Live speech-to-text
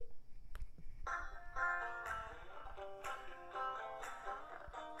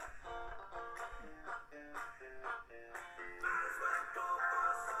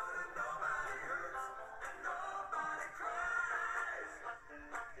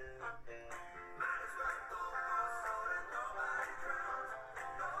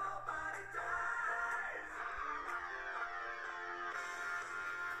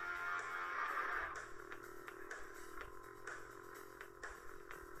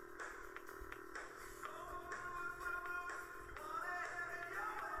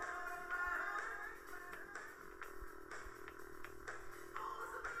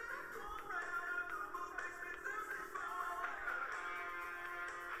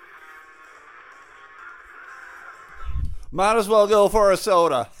Might as well go for a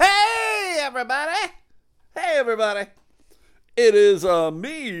soda. Hey, everybody. Hey, everybody. It is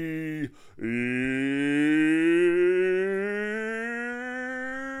me.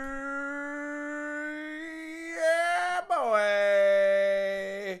 Yeah,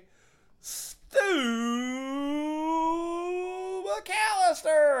 boy. Stu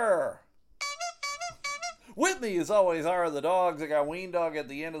McAllister. With me, as always, are the dogs. I got Ween Dog at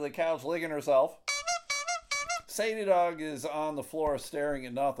the end of the couch licking herself. Sadie Dog is on the floor staring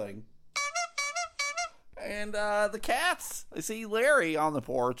at nothing. And the cats, I see Larry on the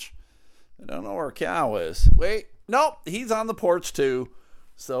porch. I don't know where Cow is. Wait, nope, he's on the porch too.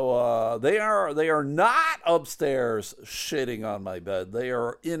 So they are not upstairs shitting on my bed. They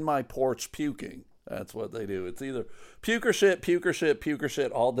are in my porch puking. That's what they do. It's either puke or shit, puke or shit, puke or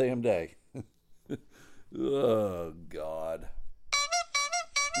shit all damn day. Oh, God.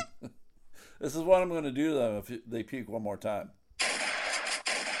 This is what I'm going to do to them if they puke one more time.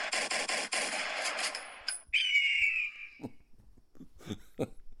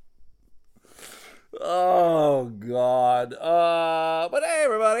 Oh, God. But hey,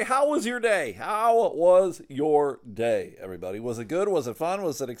 everybody, how was your day? How was your day, everybody? Was it good? Was it fun?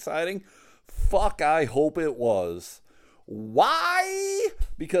 Was it exciting? Fuck, I hope it was. Why?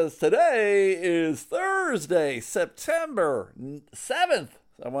 Because today is Thursday, September 7th.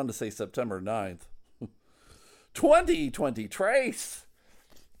 I wanted to say September 9th. 2020. Trace.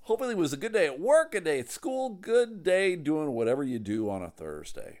 Hopefully it was a good day at work, good day at school, good day doing whatever you do on a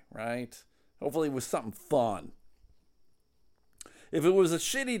Thursday, right? Hopefully it was something fun. If it was a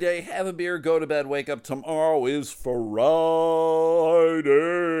shitty day, have a beer, go to bed, wake up. Tomorrow is Friday.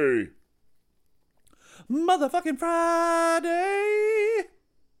 Motherfucking Friday.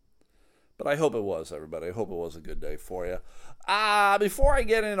 But I hope it was, everybody. I hope it was a good day for you. Before I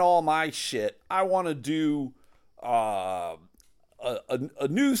get into all my shit, I want to do a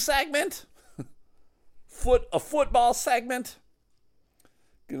new segment. A football segment.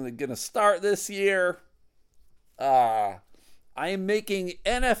 Gonna start this year. I am making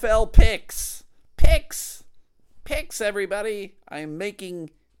NFL picks. Picks, everybody. I am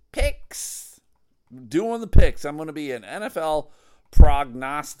making picks. Doing the picks. I'm going to be an NFL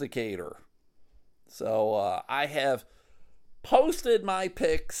prognosticator. So I have posted my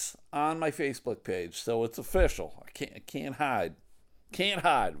picks on my Facebook page, so it's official. I can't hide. Can't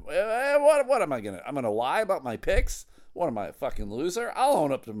hide. What am I gonna? I'm gonna lie about my picks? What am I, a fucking loser? I'll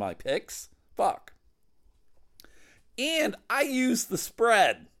own up to my picks. Fuck. And I use the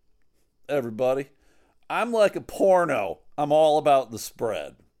spread, everybody. I'm like a porno. I'm all about the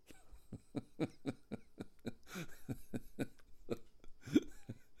spread.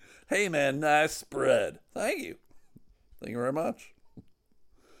 Hey man, nice spread. Thank you. Thank you very much.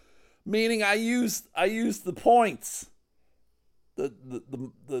 Meaning I use the points. The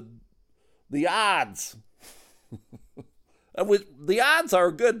odds. The odds are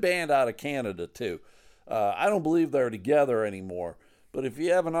a good band out of Canada too. I don't believe they're together anymore. But if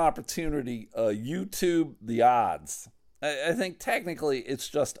you have an opportunity, YouTube the odds. I think technically it's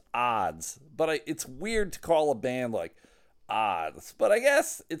just odds. But it's weird to call a band like odds. But I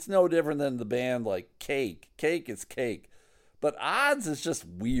guess it's no different than the band like Cake. Cake is cake. But odds is just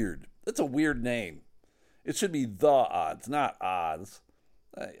weird. It's a weird name. It should be the odds, not odds.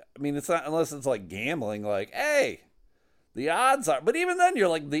 I mean, it's not unless it's like gambling, like, hey, the odds are. But even then, you're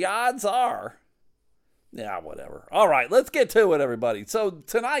like, the odds are. Yeah, whatever. All right, let's get to it, everybody. So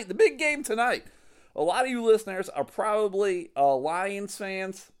tonight, the big game tonight. A lot of you listeners are probably Lions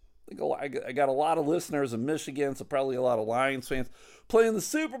fans. I got a lot of listeners in Michigan, so probably a lot of Lions fans. Playing the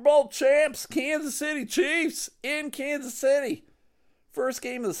Super Bowl champs, Kansas City Chiefs in Kansas City. First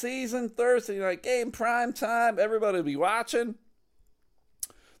game of the season, Thursday night game, prime time. Everybody will be watching.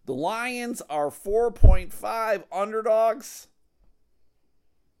 The Lions are 4.5 underdogs.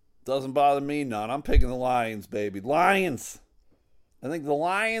 Doesn't bother me none. I'm picking the Lions, baby. Lions. I think the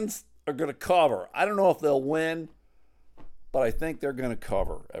Lions are going to cover. I don't know if they'll win, but I think they're going to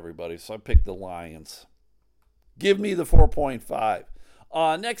cover, everybody. So I picked the Lions. Give me the 4.5.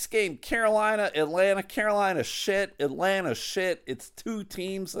 Next game, Carolina, Atlanta. Carolina shit. Atlanta shit. It's two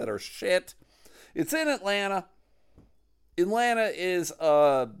teams that are shit. It's in Atlanta. Atlanta is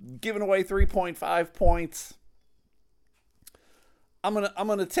giving away 3.5 points. I'm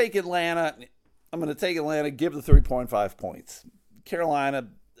gonna take Atlanta. I'm gonna take Atlanta. Give the 3.5 points. Carolina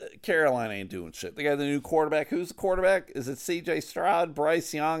ain't doing shit. They got the new quarterback. Who's the quarterback? Is it C.J. Stroud,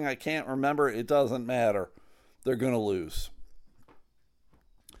 Bryce Young? I can't remember. It doesn't matter. They're gonna lose.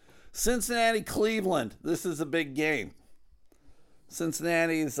 Cincinnati, Cleveland. This is a big game.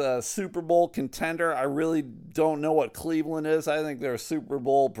 Cincinnati's a Super Bowl contender. I really don't know what Cleveland is. I think they're Super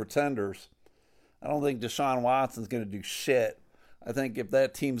Bowl pretenders. I don't think Deshaun Watson's going to do shit. I think if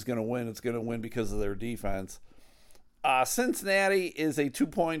that team's going to win, it's going to win because of their defense. Cincinnati is a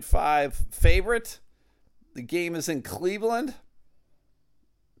 2.5 favorite. The game is in Cleveland.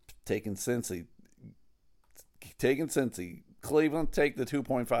 Taking Cincy. Cleveland, take the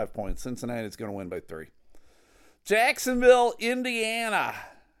 2.5 points. Cincinnati's going to win by 3. Jacksonville, Indiana.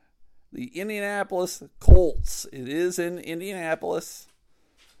 The Indianapolis Colts. It is in Indianapolis.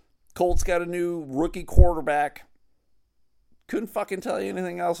 Colts got a new rookie quarterback. Couldn't fucking tell you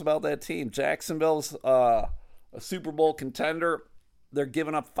anything else about that team. Jacksonville's a Super Bowl contender. They're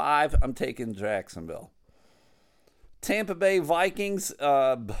giving up 5. I'm taking Jacksonville. Tampa Bay Vikings,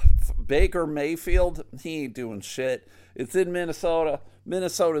 Baker Mayfield, he ain't doing shit. It's in Minnesota.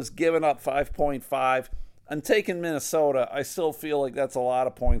 Minnesota's giving up 5.5. I'm taking Minnesota. I still feel like that's a lot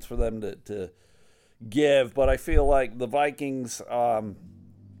of points for them to give, but I feel like the Vikings will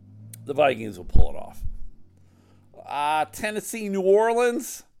pull it off. Tennessee, New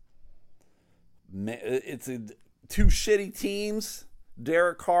Orleans. It's two shitty teams.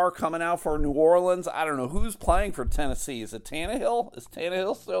 Derek Carr coming out for New Orleans. I don't know who's playing for Tennessee. Is it Tannehill? Is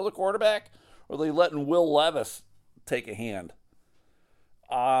Tannehill still the quarterback? Or are they letting Will Levis take a hand?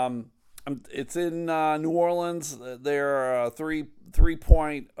 It's in New Orleans. They're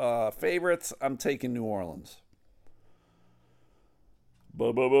 3-point favorites. I'm taking New Orleans.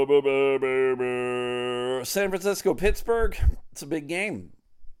 San Francisco, Pittsburgh. It's a big game.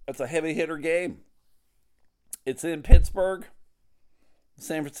 It's a heavy hitter game. It's in Pittsburgh.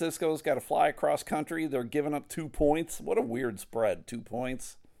 San Francisco's got to fly across country. They're giving up 2 points. What a weird spread, 2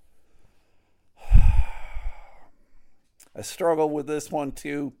 points. I struggle with this one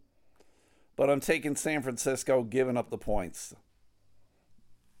too, but I'm taking San Francisco, giving up the points.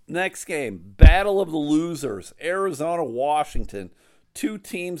 Next game, Battle of the Losers. Arizona, Washington. 2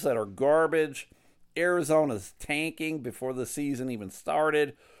 teams that are garbage. Arizona's tanking before the season even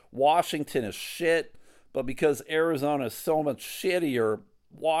started. Washington is shit, but because Arizona is so much shittier,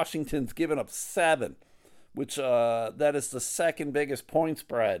 Washington's given up 7, which that is the second biggest point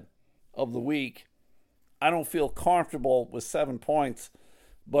spread of the week. I don't feel comfortable with 7 points,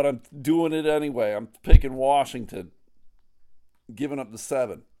 but I'm doing it anyway. I'm picking Washington, giving up the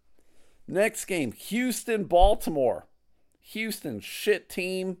 7. Next game, Houston, Baltimore. Houston, shit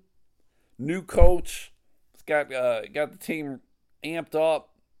team, new coach. It's got the team amped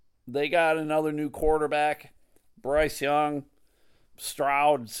up. They got another new quarterback, Bryce Young,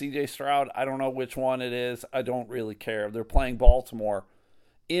 Stroud, CJ Stroud. I don't know which one it is. I don't really care. They're playing Baltimore.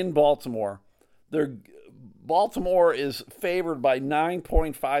 In Baltimore. Baltimore is favored by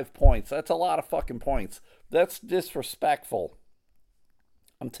 9.5 points. That's a lot of fucking points. That's disrespectful.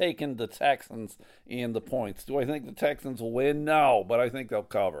 I'm taking the Texans and the points. Do I think the Texans will win? No, but I think they'll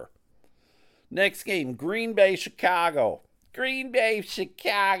cover. Next game, Green Bay, Chicago. Green Bay,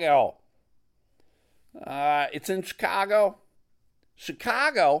 Chicago. It's in Chicago.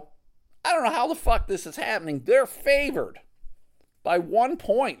 Chicago, I don't know how the fuck this is happening. They're favored by 1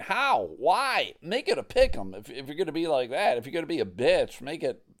 point. How? Why? Make it a pick 'em if you're going to be like that. If you're going to be a bitch, make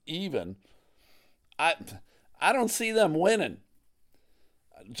it even. I don't see them winning.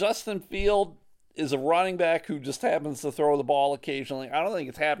 Justin Field is a running back who just happens to throw the ball occasionally. I don't think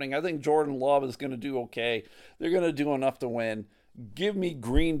it's happening. I think Jordan Love is going to do okay. They're going to do enough to win. Give me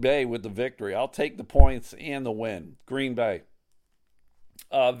Green Bay with the victory. I'll take the points and the win. Green Bay.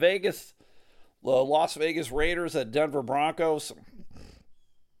 Vegas, the Las Vegas Raiders at Denver Broncos.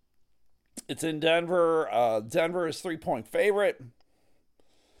 It's in Denver. Denver is 3-point favorite.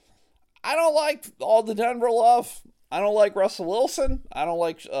 I don't like all the Denver love. I don't like Russell Wilson. I don't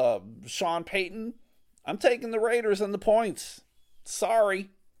like Sean Payton. I'm taking the Raiders and the points. Sorry.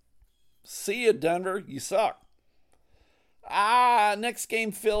 See you, Denver. You suck. Next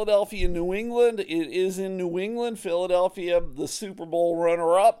game, Philadelphia, New England. It is in New England. Philadelphia, the Super Bowl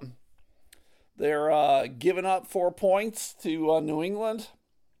runner-up. They're giving up 4 points to New England.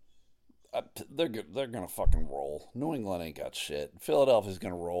 They're good. They're going to fucking roll. New England ain't got shit. Philadelphia's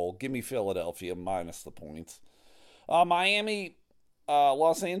going to roll. Give me Philadelphia minus the points. Miami,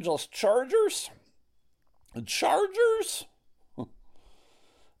 Los Angeles Chargers. Chargers?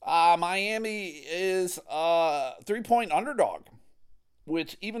 Miami is a 3-point underdog,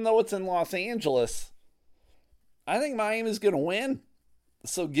 which even though it's in Los Angeles, I think Miami's going to win.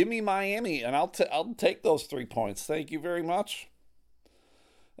 So give me Miami, and I'll take those 3 points. Thank you very much.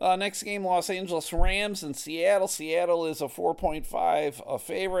 Next game, Los Angeles Rams and Seattle. Seattle is a 4.5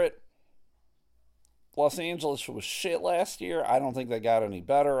 favorite. Los Angeles was shit last year. I don't think they got any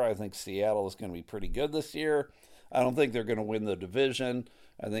better. I think Seattle is going to be pretty good this year. I don't think they're going to win the division.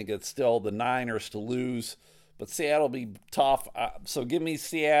 I think it's still the Niners to lose. But Seattle will be tough. So give me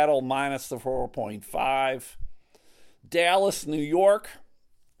Seattle minus the 4.5. Dallas, New York.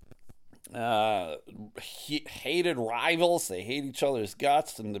 Hated rivals. They hate each other's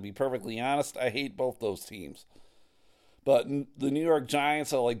guts. And to be perfectly honest, I hate both those teams. But the New York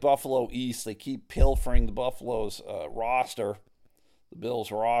Giants are like Buffalo East. They keep pilfering the Buffalo's roster, the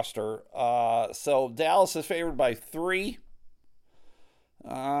Bills' roster. So Dallas is favored by 3.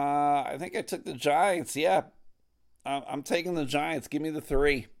 I think I took the Giants. Yeah, I'm taking the Giants. Give me the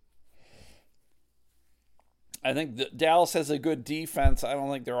 3. I think Dallas has a good defense. I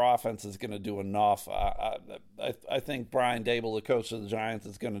don't think their offense is going to do enough. I think Brian Daboll, the coach of the Giants,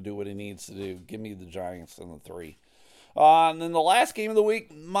 is going to do what he needs to do. Give me the Giants and the 3. And then the last game of the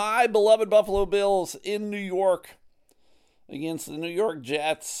week, my beloved Buffalo Bills in New York against the New York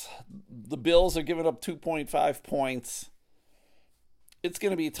Jets. The Bills are giving up 2.5 points. It's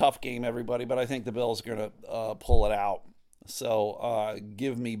going to be a tough game, everybody, but I think the Bills are going to pull it out. So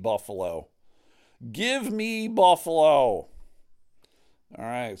give me Buffalo. Give me Buffalo. All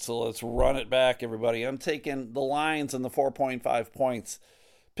right, so let's run it back, everybody. I'm taking the Lions and the 4.5 points.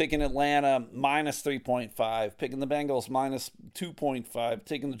 Picking Atlanta minus 3.5. Picking the Bengals minus 2.5.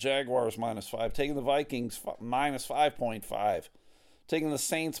 Taking the Jaguars minus 5. Taking the Vikings minus 5.5. Taking the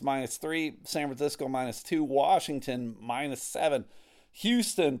Saints minus 3. San Francisco minus 2. Washington minus 7.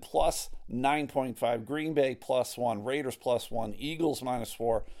 Houston plus 9.5. Green Bay plus 1. Raiders plus 1. Eagles minus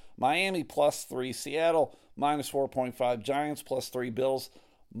 4. Miami plus 3. Seattle minus 4.5. Giants plus 3. Bills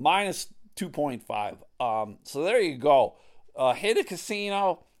minus 2.5. So there you go. Hit a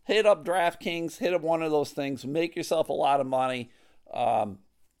casino, hit up DraftKings, hit up one of those things, make yourself a lot of money. What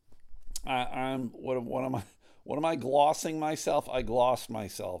am I glossing myself? I glossed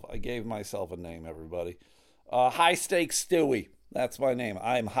myself. I gave myself a name, everybody. High Stakes Stewie. That's my name.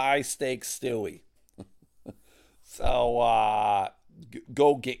 I'm High Stakes Stewie. So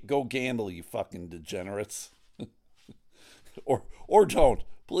go gamble, you fucking degenerates. or don't.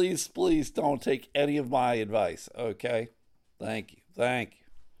 Please don't take any of my advice, okay? Thank you.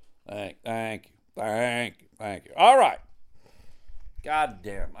 All right. God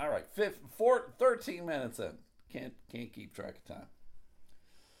damn. All right. 13 minutes in. Can't keep track of time.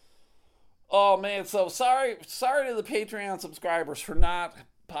 Oh man, so sorry to the Patreon subscribers for not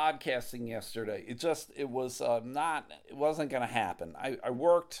podcasting yesterday. It wasn't gonna happen. I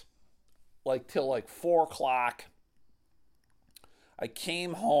worked till 4 o'clock. I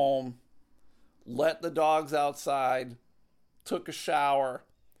came home, let the dogs outside, took a shower,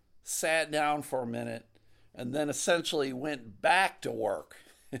 sat down for a minute, and then essentially went back to work.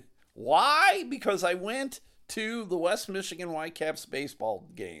 Why? Because I went to the West Michigan Whitecaps baseball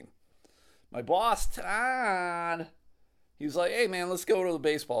game. My boss, Todd, he was like, hey man, let's go to the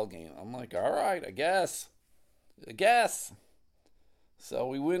baseball game. I'm like, all right, I guess. So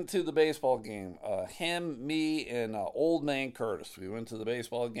we went to the baseball game. Him, me, and old man Curtis. We went to the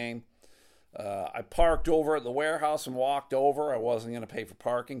baseball game. I parked over at the warehouse and walked over. I wasn't going to pay for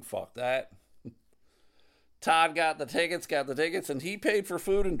parking. Fuck that. Todd got the tickets, and he paid for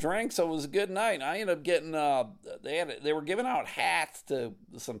food and drink, so it was a good night. I ended up getting, they were giving out hats to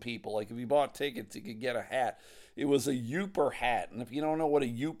some people. Like, if you bought tickets, you could get a hat. It was a Yooper hat, and if you don't know what a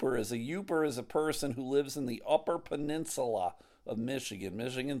Yooper is a person who lives in the Upper Peninsula of Michigan.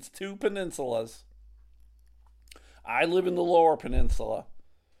 Michigan's 2 peninsulas. I live in the Lower Peninsula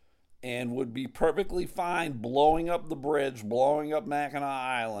and would be perfectly fine blowing up the bridge, blowing up Mackinac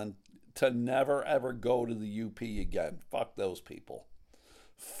Island, to never ever go to the UP again. Fuck those people.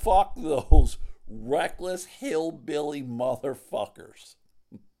 Fuck those reckless hillbilly motherfuckers.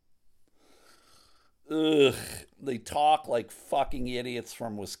 Ugh. They talk like fucking idiots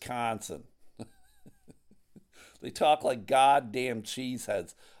from Wisconsin. They talk like goddamn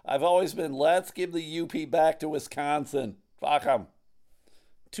cheeseheads. I've always been, let's give the UP back to Wisconsin. Fuck them.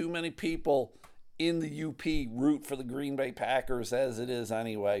 Too many people in the UP root for the Green Bay Packers as it is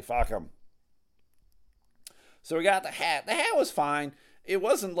anyway. Fuck them. So we got the hat. The hat was fine. It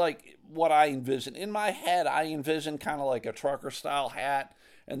wasn't like what I envisioned. In my head, I envisioned kind of like a trucker style hat.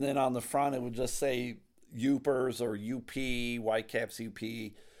 And then on the front, it would just say Youpers or UP, Whitecaps UP.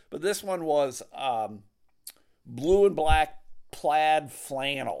 But this one was blue and black plaid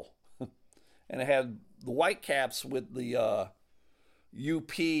flannel. And it had the Whitecaps with the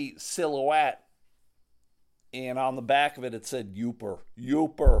UP silhouette. And on the back of it, it said Yooper.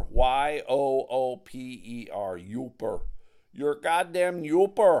 Yooper. Yooper. Yooper. You're a goddamn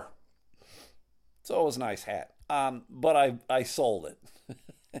Yooper. So it was a nice hat. But I sold it.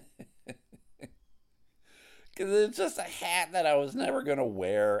 Because it's just a hat that I was never going to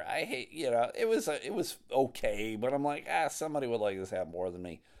wear. I hate, it was okay, but I'm like, somebody would like this hat more than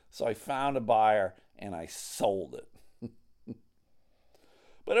me. So I found a buyer and I sold it.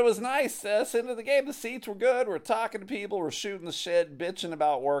 But it was nice. Sitting at the game, the seats were good. We're talking to people. We're shooting the shit, bitching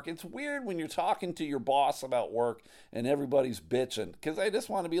about work. It's weird when you're talking to your boss about work and everybody's bitching. Because I just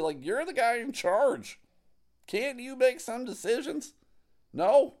want to be like, you're the guy in charge. Can't you make some decisions?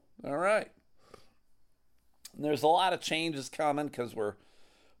 No? All right. And there's a lot of changes coming because we're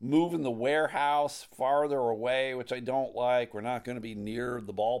moving the warehouse farther away, which I don't like. We're not going to be near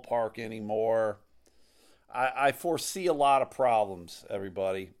the ballpark anymore. I foresee a lot of problems,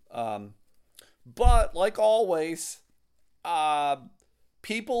 everybody. But like always,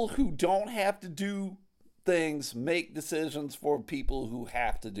 people who don't have to do things make decisions for people who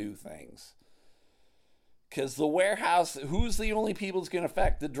have to do things. Because the warehouse, who's the only people it's going to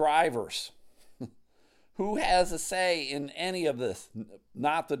affect? The drivers. Who has a say in any of this?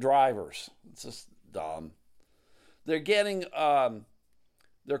 Not the drivers. It's just dumb. They're getting,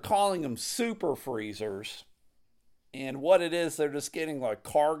 they're calling them super freezers. And what it is, they're just getting like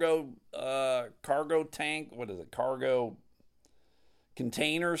cargo tank. What is it? Cargo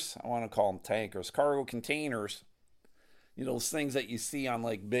containers. I want to call them tankers. Cargo containers. Those things that you see on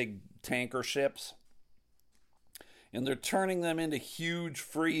like big tanker ships. And they're turning them into huge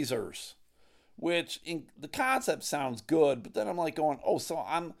freezers. Which the concept sounds good, but then I'm like going, so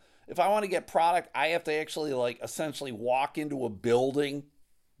if I want to get product, I have to actually like essentially walk into a building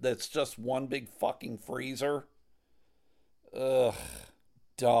that's just one big fucking freezer. Ugh,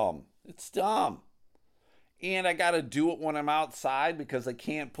 dumb. It's dumb. And I got to do it when I'm outside because I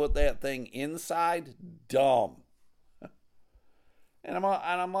can't put that thing inside. Dumb. And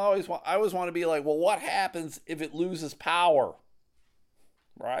I always want to be like, well, what happens if it loses power?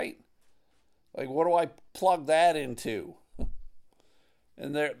 Right? Like, what do I plug that into?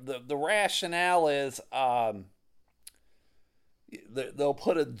 And the rationale is they'll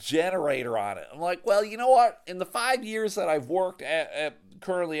put a generator on it. I'm like, well, you know what? In the 5 years that I've worked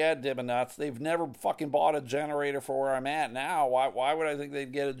currently at Dippin' Dots, they've never fucking bought a generator for where I'm at now. Why would I think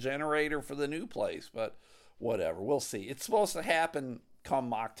they'd get a generator for the new place? But whatever, we'll see. It's supposed to happen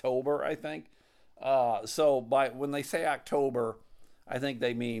come October, I think. So when they say October, I think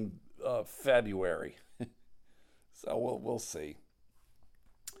they mean February. So we'll see.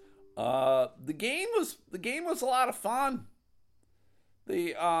 The game was a lot of fun.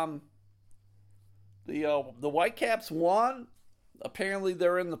 The Whitecaps won. Apparently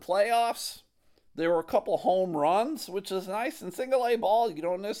they're in the playoffs. There were a couple home runs, which is nice. In single A ball, you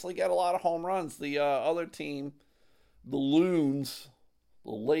don't necessarily get a lot of home runs. The other team, the Loons,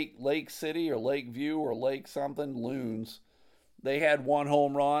 the Lake City or Lakeview or Lake something Loons, they had one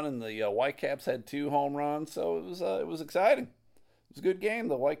home run, and the Whitecaps had 2 home runs. So it was exciting. It was a good game.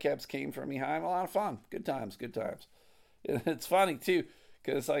 The Whitecaps came from behind. A lot of fun. Good times. It's funny too,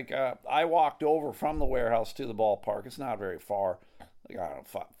 because like I walked over from the warehouse to the ballpark. It's not very far, like I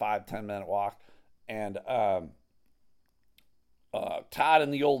don't know, 5-10 minute walk. And Todd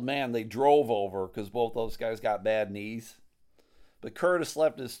and the old man, they drove over because both those guys got bad knees. But Curtis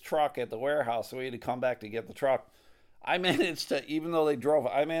left his truck at the warehouse, so he had to come back to get the truck. I managed to, even though they drove,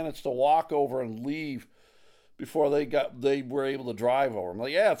 I managed to walk over and leave before they were able to drive over. I'm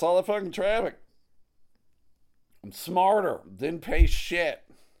like, yeah, it's all the fucking traffic. I'm smarter. Didn't pay shit.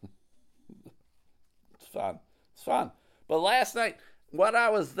 It's fun. But last night, when I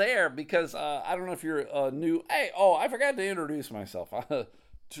was there, because I don't know if you're new. Hey, I forgot to introduce myself.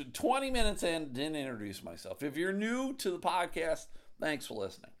 20 minutes in, didn't introduce myself. If you're new to the podcast, thanks for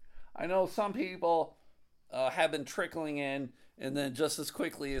listening. I know some people have been trickling in, and then just as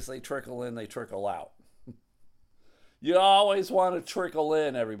quickly as they trickle in, they trickle out. You always want to trickle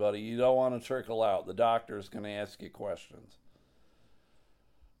in, everybody. You don't want to trickle out. The doctor's going to ask you questions.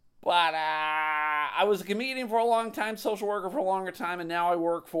 But I was a comedian for a long time, social worker for a longer time, and now I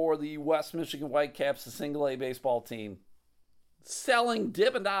work for the West Michigan Whitecaps, the single A baseball team, selling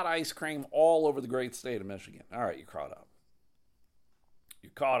Dippin' Dot ice cream all over the great state of Michigan. All right, you're caught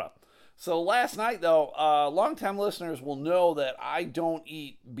up. So last night, though, longtime listeners will know that I don't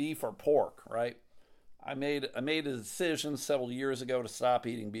eat beef or pork, right? I made a decision several years ago to stop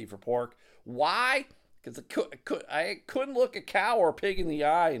eating beef or pork. Why? Because I couldn't look a cow or pig in the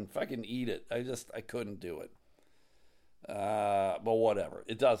eye and fucking eat it. I couldn't do it. But whatever.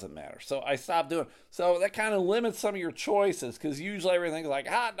 It doesn't matter. So I stopped doing it. So that kind of limits some of your choices, because usually everything's like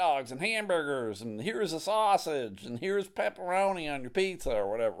hot dogs and hamburgers and here's a sausage and here's pepperoni on your pizza or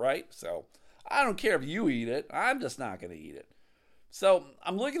whatever, right? So I don't care if you eat it. I'm just not going to eat it. So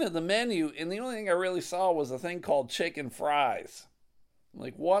I'm looking at the menu, and the only thing I really saw was a thing called chicken fries. I'm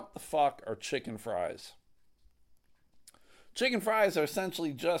like, what the fuck are chicken fries? Chicken fries are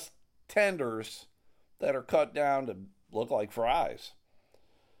essentially just tenders that are cut down to look like fries.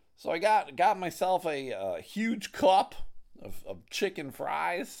 So I got myself a huge cup of chicken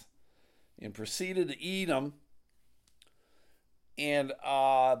fries and proceeded to eat them. And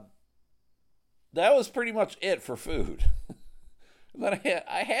that was pretty much it for food. And then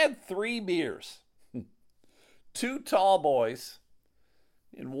I had 3 beers, 2 tall boys,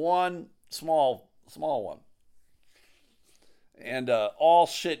 and 1 small one, and all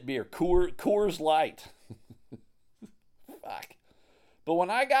shit beer, Coors Light. Fuck. But when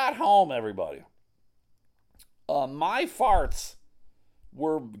I got home, everybody, my farts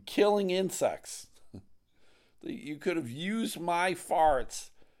were killing insects. You could have used my farts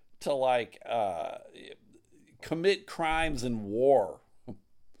to commit crimes in war.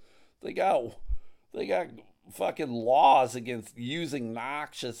 They got fucking laws against using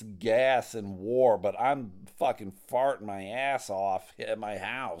noxious gas in war, but I'm fucking farting my ass off at my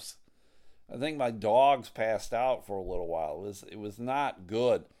house. I think my dogs passed out for a little while. It was not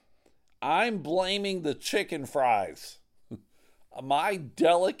good. I'm blaming the chicken fries. My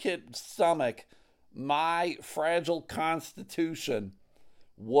delicate stomach, my fragile constitution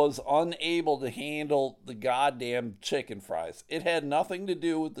was unable to handle the goddamn chicken fries. It had nothing to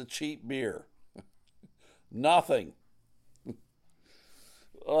do with the cheap beer. Nothing.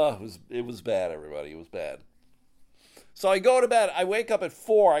 Oh, it was bad, everybody. It was bad. So I go to bed. I wake up at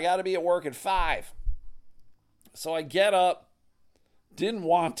 4. I got to be at work at 5. So I get up. Didn't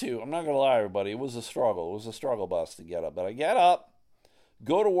want to. I'm not going to lie, everybody. It was a struggle. It was a struggle bus to get up. But I get up,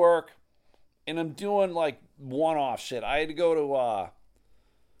 go to work, and I'm doing like one-off shit. I had to go to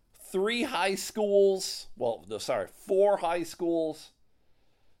 4 high schools,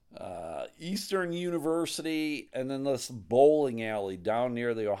 Eastern University, and then this bowling alley down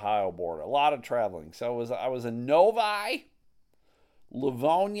near the Ohio border. A lot of traveling. So I was in Novi,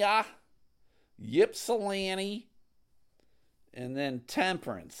 Livonia, Ypsilanti, and then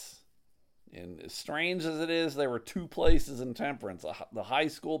Temperance. And as strange as it is, there were 2 places in Temperance: the high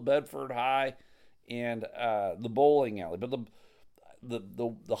school, Bedford High, and the bowling alley. But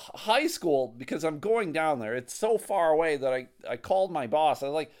the high school, because I'm going down there, it's so far away that I called my boss. I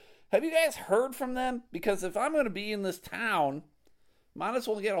was like, have you guys heard from them? Because if I'm going to be in this town, might as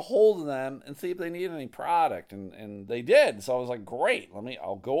well get a hold of them and see if they need any product. And they did. So I was like, great,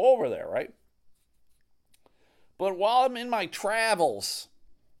 I'll go over there, right? But while I'm in my travels,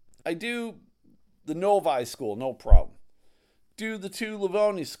 I do the Novi school, no problem. Do the 2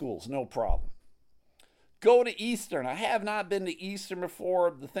 Livonia schools, no problem. Go to Eastern. I have not been to Eastern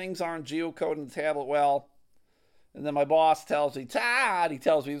before. The things aren't geocoded in the tablet well. And then my boss tells me, Todd, he's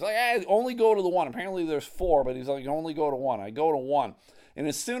like, hey, only go to the one. Apparently there's 4, but he's like, only go to one. I go to one. And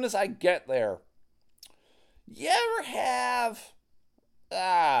as soon as I get there, you ever have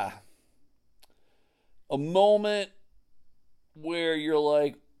a moment where you're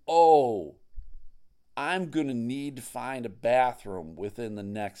like, oh, I'm going to need to find a bathroom within the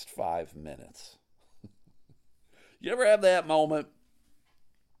next 5 minutes? You ever have that moment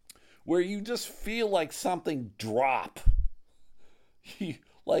where you just feel like something drop?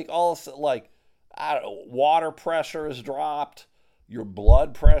 Like all like, I don't know, water pressure has dropped, your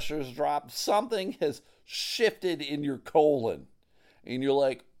blood pressure has dropped, something has shifted in your colon, and you're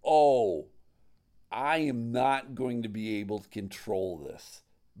like, oh, I am not going to be able to control this.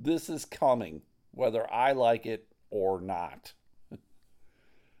 This is coming, whether I like it or not.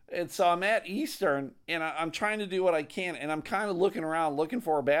 And so I'm at Eastern, and I'm trying to do what I can, and I'm kind of looking around, looking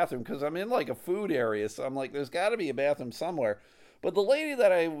for a bathroom, because I'm in like a food area, so I'm like, there's got to be a bathroom somewhere. But the lady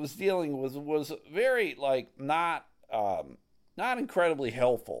that I was dealing with was very, like, not incredibly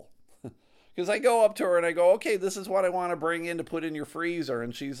helpful. Because I go up to her, and I go, okay, this is what I want to bring in to put in your freezer.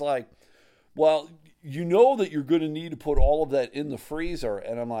 And she's like, well, you know that you're going to need to put all of that in the freezer.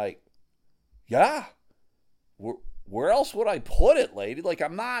 And I'm like, yeah, where else would I put it, lady? Like,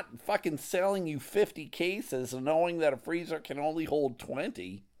 I'm not fucking selling you 50 cases and knowing that a freezer can only hold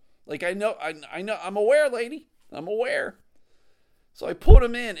 20. Like, I know, I'm aware, lady. I'm aware. So I put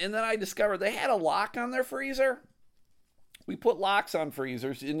them in, and then I discovered they had a lock on their freezer. We put locks on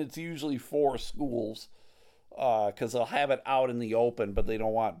freezers, and it's usually for schools, because they'll have it out in the open, but they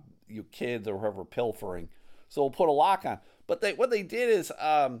don't want you kids or whoever pilfering. So we'll put a lock on. But what they did is,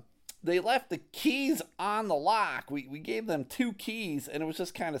 they left the keys on the lock. We gave them 2 keys, and it was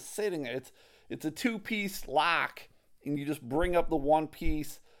just kind of sitting there. It's a 2-piece lock, and you just bring up the 1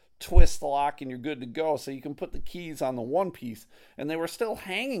 piece, twist the lock and you're good to go. So you can put the keys on the one piece, and they were still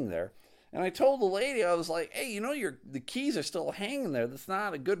hanging there. And I told the lady, I was like, hey, the keys are still hanging there. That's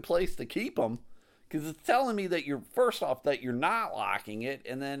not a good place to keep them, because it's telling me that first off, that you're not locking it.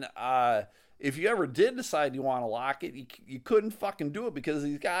 And then if you ever did decide you want to lock it, you couldn't fucking do it because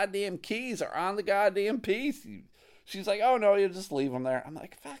these goddamn keys are on the goddamn piece. She's like, oh no, you just leave them there. I'm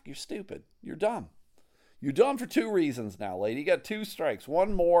like, fuck, you're stupid. You're dumb. You're dumb for 2 reasons now, lady. You got 2 strikes.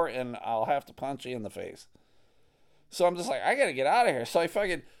 1 more and I'll have to punch you in the face. So I'm just like, I gotta get out of here. So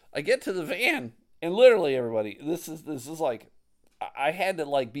I get to the van, and literally, everybody, this is like, I had to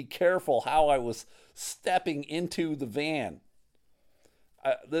like be careful how I was stepping into the van.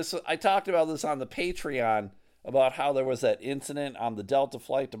 I talked about this on the Patreon about how there was that incident on the Delta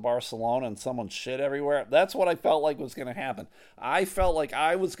flight to Barcelona and someone shit everywhere. That's what I felt like was going to happen. I felt like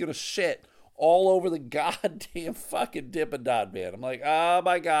I was going to shit all over the goddamn fucking Dippin' Dot van. I'm like, oh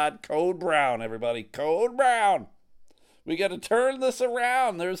my God, Code Brown, everybody. Code Brown. We got to turn this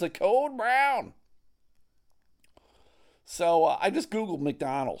around. There's a Code Brown. So I just Googled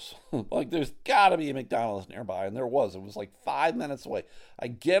McDonald's. Like, there's got to be a McDonald's nearby. And there was. It was like 5 minutes away. I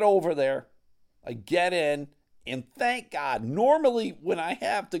get over there. I get in. And thank God, normally when I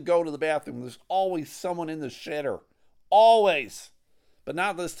have to go to the bathroom, there's always someone in the shitter. Always. But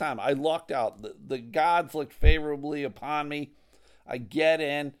not this time. I lucked out. The gods looked favorably upon me. I get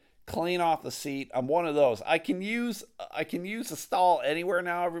in, clean off the seat. I'm one of those. I can use a stall anywhere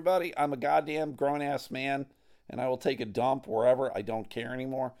now, everybody. I'm a goddamn grown-ass man. And I will take a dump wherever. I don't care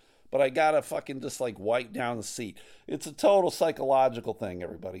anymore. But I gotta fucking just like wipe down the seat. It's a total psychological thing,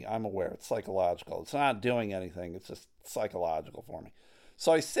 everybody. I'm aware. It's psychological. It's not doing anything. It's just psychological for me.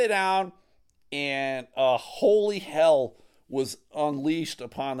 So I sit down, and holy hell was unleashed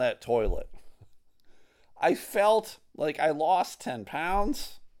upon that toilet. I felt like I lost 10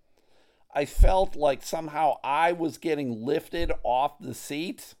 pounds. I felt like somehow I was getting lifted off the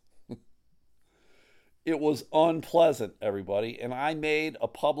seat. It was unpleasant, everybody, and I made a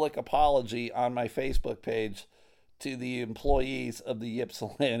public apology on my Facebook page to the employees of the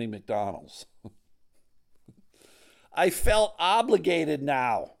Ypsilanti McDonald's. I felt obligated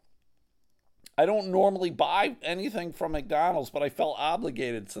now. I don't normally buy anything from McDonald's, but I felt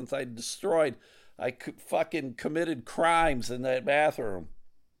obligated since I fucking committed crimes in that bathroom.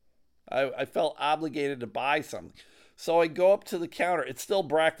 I felt obligated to buy something. So I go up to the counter. It's still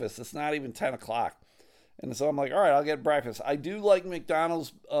breakfast. It's not even 10 o'clock. And so I'm like, all right, I'll get breakfast. I do like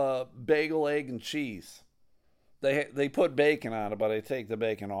McDonald's bagel, egg, and cheese. They put bacon on it, but I take the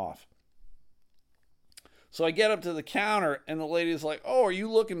bacon off. So I get up to the counter, and the lady's like, oh, are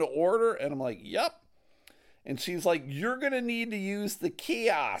you looking to order? And I'm like, yep. And she's like, you're going to need to use the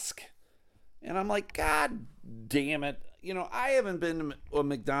kiosk. And I'm like, God damn it. I haven't been to a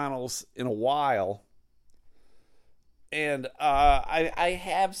McDonald's in a while. And I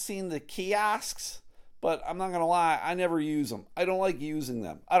have seen the kiosks. But I'm not going to lie, I never use them. I don't like using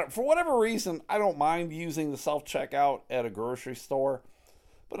them. For whatever reason, I don't mind using the self-checkout at a grocery store.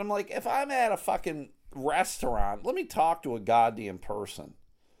 But I'm like, if I'm at a fucking restaurant, let me talk to a goddamn person.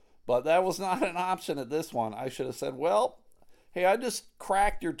 But that was not an option at this one. I should have said, well, hey, I just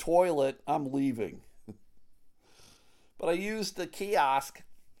cracked your toilet. I'm leaving. But I used the kiosk.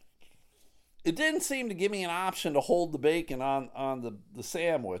 It didn't seem to give me an option to hold the bacon on the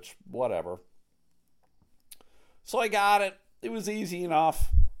sandwich. Whatever. So I got it. It was easy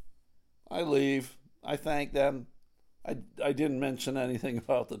enough. I leave. I thank them. I didn't mention anything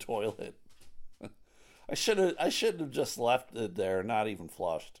about the toilet. I should have just left it there, not even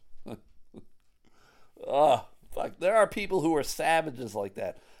flushed. Oh, fuck. There are people who are savages like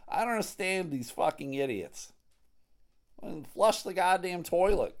that. I don't understand these fucking idiots. Flush the goddamn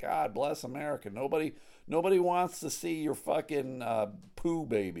toilet. God bless America. Nobody wants to see your fucking poo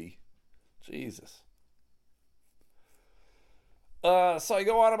baby. Jesus. So I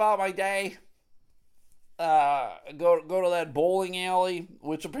go on about my day. Go to that bowling alley,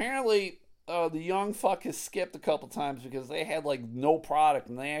 which apparently the young fuck has skipped a couple times because they had like no product,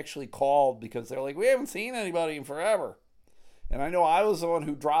 and they actually called because they're like, we haven't seen anybody in forever. And I know I was the one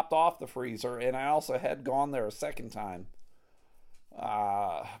who dropped off the freezer, and I also had gone there a second time.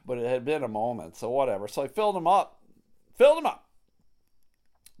 But it had been a moment, so whatever. So I filled them up.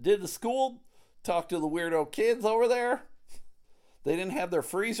 Did the school, talked to the weirdo kids over there. They didn't have their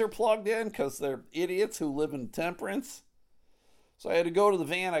freezer plugged in because they're idiots who live in Temperance. So I had to go to the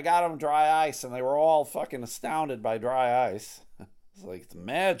van. I got them dry ice, and they were all fucking astounded by dry ice. It's like, it's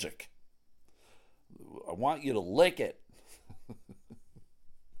magic. I want you to lick it.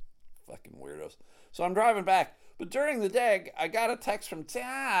 Fucking weirdos. So I'm driving back. But during the day, I got a text from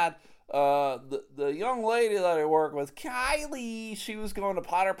Dad. The young lady that I work with, Kylie, she was going to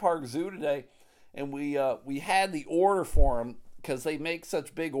Potter Park Zoo today, and we had the order for them because they make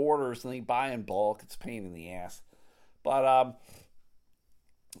such big orders and they buy in bulk. It's a pain in the ass. But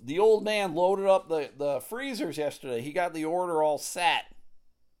the old man loaded up the freezers yesterday. He got the order all set.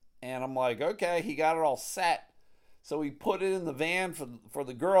 And I'm like, okay, he got it all set. So we put it in the van for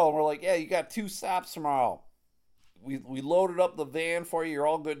the girl. And we're like, yeah, you got 2 stops tomorrow. We loaded up the van for you. You're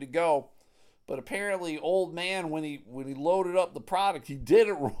all good to go. But apparently, old man, when he loaded up the product, he did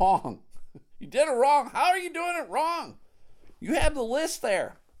it wrong. He did it wrong. How are you doing it wrong? You have the list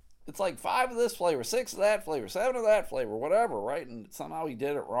there. It's like 5 of this flavor, 6 of that flavor, 7 of that flavor, whatever, right? And somehow he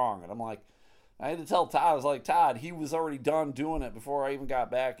did it wrong. And I'm like, I had to tell Todd, I was like, Todd, he was already done doing it before I even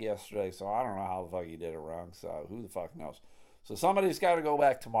got back yesterday. So I don't know how the fuck he did it wrong. So who the fuck knows? So somebody's got to go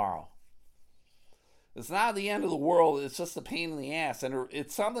back tomorrow. It's not the end of the world. It's just a pain in the ass. And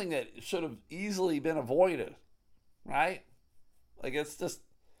it's something that should have easily been avoided, right? Like, it's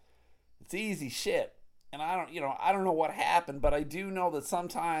easy shit. And I don't know what happened, but I do know that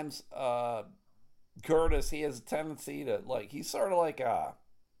sometimes Curtis, he has a tendency to, like, he's sort of like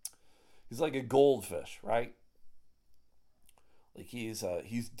he's like a goldfish, right? Like he's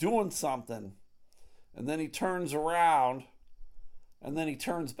doing something, and then he turns around, and then he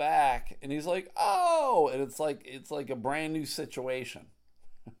turns back, and he's like, oh, and it's like a brand new situation,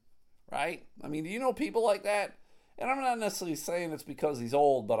 right? I mean, do you know people like that? And I'm not necessarily saying it's because he's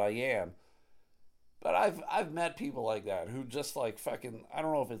old, but I am. But I've met people like that who just like fucking, I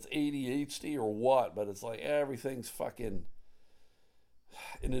don't know if it's ADHD or what, but it's like everything's fucking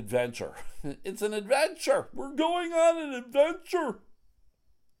an adventure. It's an adventure. We're going on an adventure.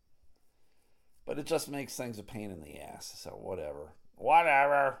 But it just makes things a pain in the ass. So whatever.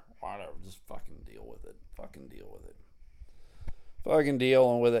 Just fucking deal with it. Fucking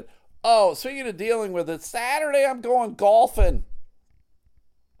dealing with it. Oh, speaking of dealing with it, Saturday I'm going golfing.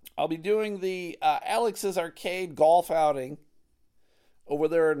 I'll be doing the Alex's Arcade golf outing over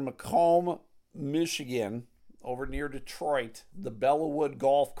there in Macomb, Michigan, over near Detroit, the Bellawood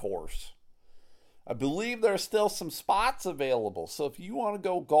Golf Course. I believe there are still some spots available, so if you want to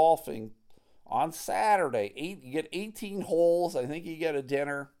go golfing on Saturday, you get 18 holes. I think you get a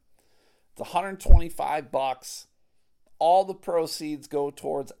dinner. It's $125. All the proceeds go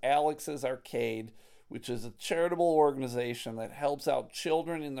towards Alex's Arcade, which is a charitable organization that helps out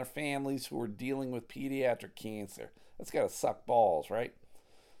children and their families who are dealing with pediatric cancer. That's got to suck balls, right?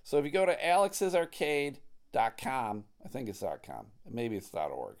 So if you go to alexsarcade.com, I think it's .com, maybe it's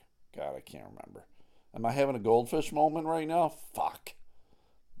 .org. God, I can't remember. Am I having a goldfish moment right now? Fuck.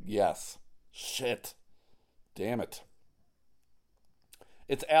 Yes. Shit. Damn it.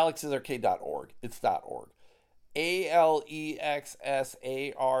 It's alexsarcade.org. It's .org.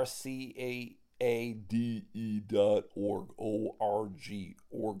 ALEXSARCADE.org. O-R-G.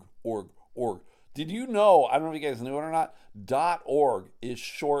 Org. Did you know, I don't know if you guys knew it or not, .org is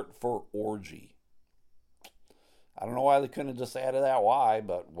short for orgy. I don't know why they couldn't have just added that Y,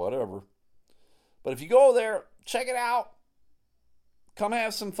 but whatever. But if you go there, check it out. Come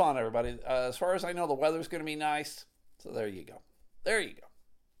have some fun, everybody. As far as I know, the weather's going to be nice. So there you go.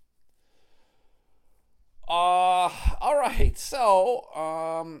 All right.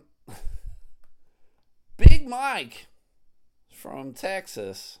 So, Big Mike from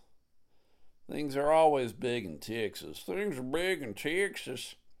Texas. Things are always big in Texas. Things are big in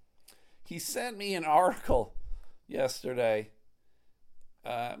Texas. He sent me an article yesterday.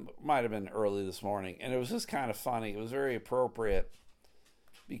 Might have been early this morning. And it was just kind of funny. It was very appropriate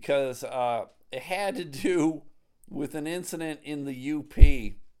because it had to do with an incident in the UP.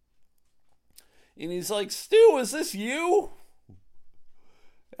 And he's like, Stu, is this you?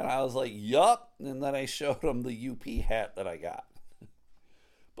 And I was like, yup. And then I showed him the UP hat that I got.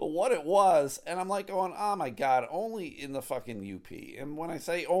 But what it was, and I'm like going, oh my God, only in the fucking UP. And when I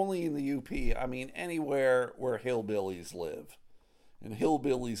say only in the UP, I mean anywhere where hillbillies live. And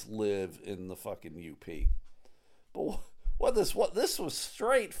hillbillies live in the fucking UP. But what this was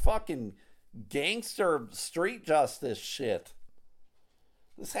straight fucking gangster street justice shit.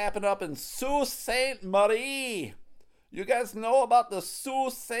 This happened up in Sault Ste. Marie. You guys know about the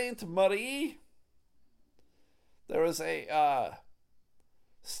Sault Ste. Marie? There was a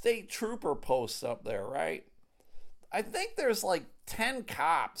state trooper post up there, right? I think there's like 10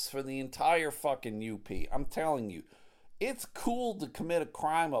 cops for the entire fucking UP. I'm telling you, it's cool to commit a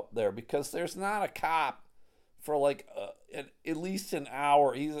crime up there because there's not a cop for like at least an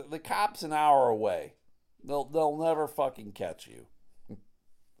hour. The cop's an hour away. They'll never fucking catch you.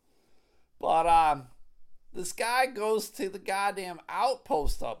 But This guy goes to the goddamn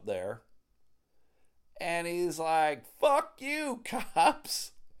outpost up there, and he's like, fuck you,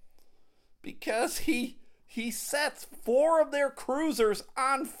 cops. Because he sets 4 of their cruisers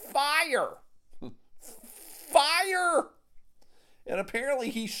on fire. Fire! And apparently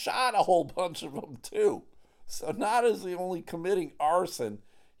he shot a whole bunch of them too. So not is he only committing arson,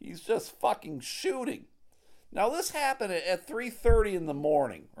 he's just fucking shooting. Now this happened at 3:30 in the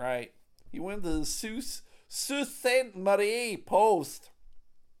morning, right? He went to the Sault Ste. Marie Post.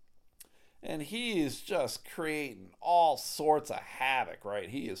 And he is just creating all sorts of havoc, right?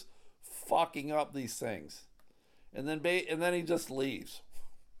 He is fucking up these things. And then he just leaves.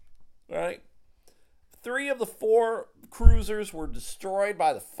 Right? 3 of the 4 cruisers were destroyed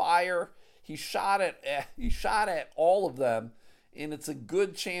by the fire. He shot at all of them, and it's a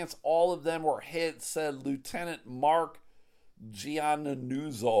good chance all of them were hit, said Lieutenant Mark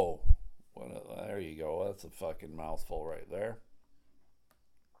Giannuzzo. There you go. That's a fucking mouthful right there.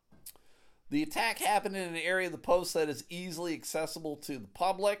 The attack happened in an area of the post that is easily accessible to the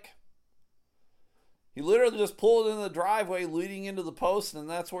public. He literally just pulled in the driveway leading into the post, and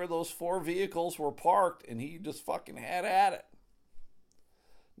that's where those 4 vehicles were parked, and he just fucking had at it.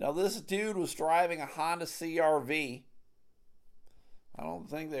 Now, this dude was driving a Honda CR-V. I don't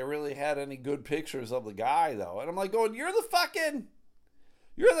think they really had any good pictures of the guy, though. And I'm like going, you're the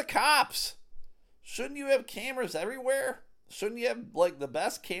cops. Shouldn't you have cameras everywhere? Shouldn't you have, like, the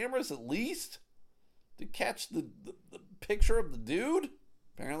best cameras at least to catch the picture of the dude?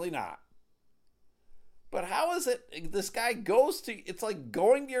 Apparently not. But how is it this guy goes to, it's like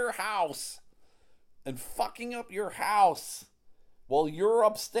going to your house and fucking up your house while you're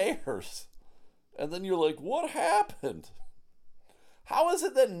upstairs. And then you're like, what happened? How is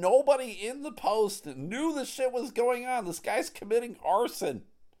it that nobody in the post knew the shit was going on? This guy's committing arson.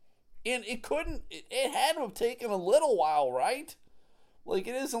 And it had to have taken a little while, right? Like,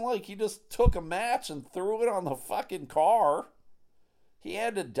 it isn't like he just took a match and threw it on the fucking car. He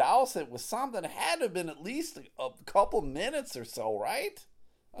had to douse it with something. It had to have been at least a couple minutes or so, right?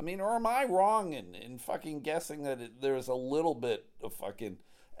 I mean, or am I wrong in fucking guessing that there's a little bit of fucking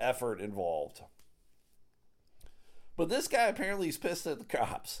effort involved? But this guy apparently is pissed at the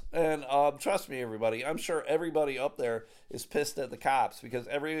cops. And trust me, everybody, I'm sure everybody up there is pissed at the cops because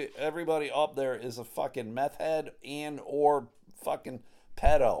everybody up there is a fucking meth head and or fucking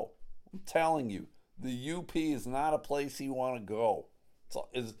pedo. I'm telling you, the UP is not a place you want to go. So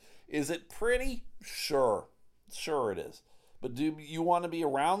is it pretty? Sure it is. But do you want to be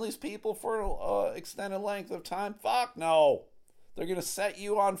around these people for an extended length of time? Fuck no. They're going to set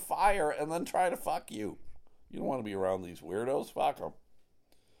you on fire and then try to fuck you. You don't want to be around these weirdos. Fuck them.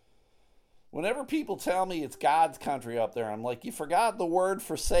 Whenever people tell me it's God's country up there, I'm like, you forgot the word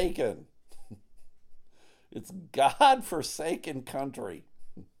forsaken. It's God-forsaken country.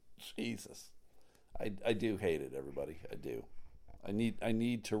 Jesus. I do hate it, everybody. I do. I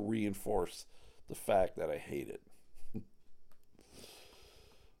need to reinforce the fact that I hate it.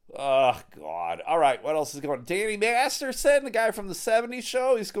 Oh, God. All right, what else is going on? Danny Masterson, the guy from the 70s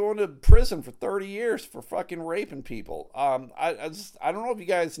show, he's going to prison for 30 years for fucking raping people. I don't know if you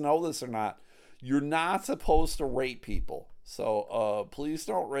guys know this or not. You're not supposed to rape people. So please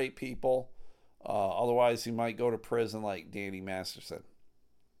don't rape people. Otherwise, you might go to prison like Danny Masterson.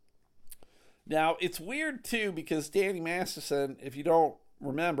 Now, it's weird, too, because Danny Masterson, if you don't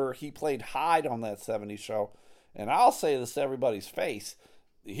remember, he played Hyde on that 70s show. And I'll say this to everybody's face.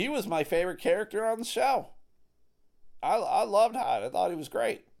 He was my favorite character on the show. I loved Hyde. I thought he was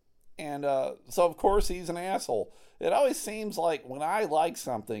great. And so, of course, he's an asshole. It always seems like when I like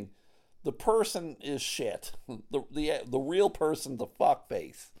something, the person is shit. The real person, the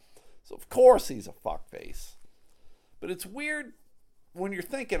fuckface. So, of course, he's a fuckface. But it's weird when you're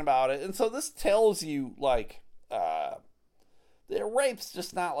thinking about it. And so this tells you, like, rape's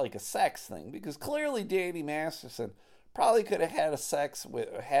just not like a sex thing. Because clearly Danny Masterson probably could have had sex with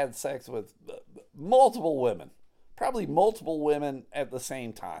multiple women. Probably multiple women at the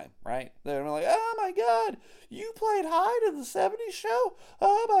same time, right? They're like, oh my God, you played Hyde in the 70s show?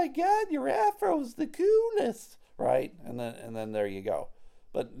 Oh my God, your afro's the coolest, right? And then there you go.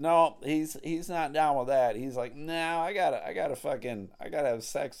 But no, he's not down with that. He's like, no, I gotta have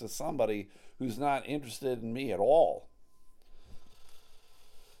sex with somebody who's not interested in me at all.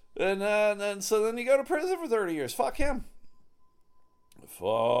 And then you go to prison for 30 years. Fuck him. Fuck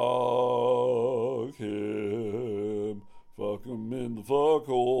him. Fuck him in the fuck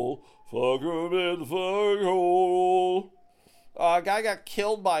hole. Fuck him in the fuck hole. A guy got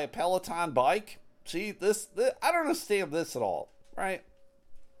killed by a Peloton bike. Gee, this I don't understand this at all, right?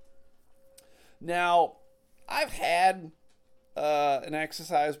 Now, I've had an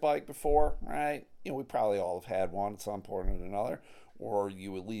exercise bike before, right? We probably all have had one at some point or another, or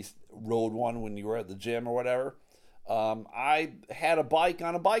you at least rode one when you were at the gym or whatever. I had a bike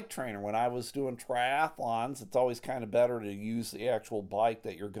on a bike trainer when I was doing triathlons. It's always kind of better to use the actual bike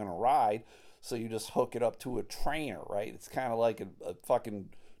that you're going to ride. So you just hook it up to a trainer, right? It's kind of like a fucking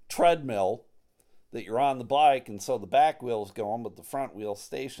treadmill that you're on the bike. And so the back wheel's going, but the front wheel's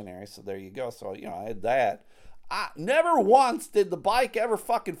stationary. So there you go. So, I had that. Never once did the bike ever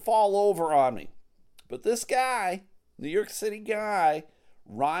fucking fall over on me. But this guy, New York City guy,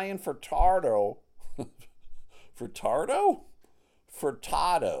 Ryan Furtado,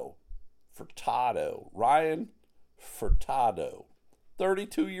 Ryan Furtado,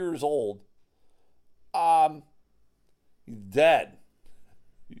 32 years old. He's dead.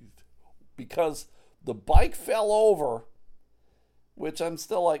 Because the bike fell over, which I'm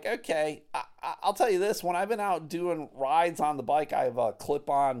still like, okay, I'll tell you this. When I've been out doing rides on the bike, I have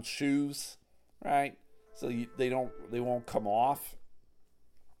clip-on shoes, right? So they won't come off.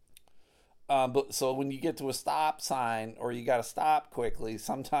 But so when you get to a stop sign or you got to stop quickly,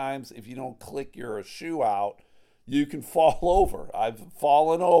 sometimes if you don't click your shoe out, you can fall over. I've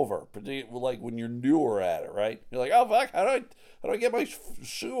fallen over, particularly like when you're newer at it, right? You're like, oh fuck, how do I get my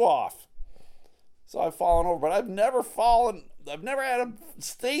shoe off? So I've fallen over, but I've never had a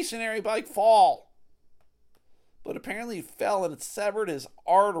stationary bike fall. But apparently he fell and it severed his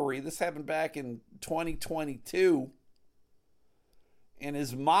artery. This happened back in 2022. And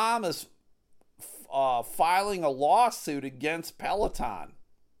his mom is filing a lawsuit against Peloton.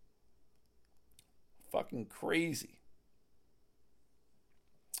 Fucking crazy.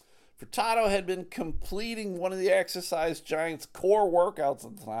 Furtado had been completing one of the Exercise Giant's core workouts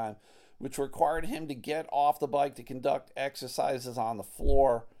at the time, which required him to get off the bike to conduct exercises on the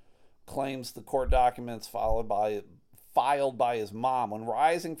floor, claims the court documents filed by his mom. When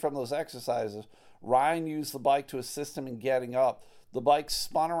rising from those exercises, Ryan used the bike to assist him in getting up. The bike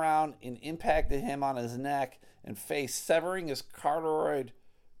spun around and impacted him on his neck and face, severing his carotid,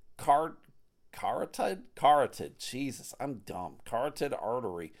 Jesus, I'm dumb. Carotid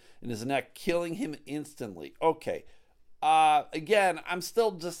artery in his neck, killing him instantly. Okay. Again, I'm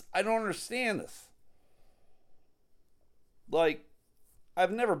still I don't understand this. Like,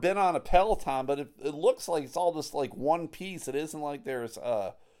 I've never been on a Peloton, but it looks like it's all just like one piece. It isn't like there's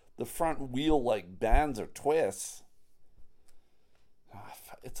the front wheel like bends or twists.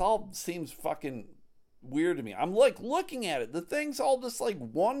 It all seems fucking weird to me. I'm like looking at it. The thing's all just like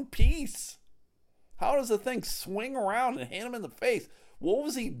one piece. How does the thing swing around and hit him in the face? What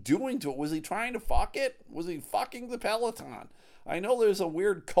was he doing to it? Was he trying to fuck it? Was he fucking the Peloton? I know there's a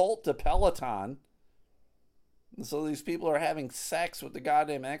weird cult to Peloton. And so these people are having sex with the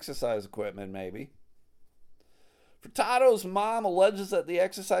goddamn exercise equipment, maybe. Furtado's mom alleges that the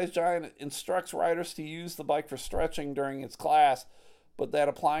Exercise Giant instructs riders to use the bike for stretching during its class, but that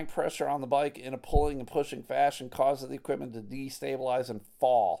applying pressure on the bike in a pulling and pushing fashion causes the equipment to destabilize and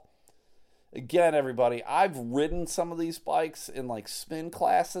fall. Again, everybody, I've ridden some of these bikes in like spin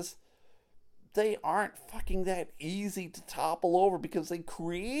classes. They aren't fucking that easy to topple over because they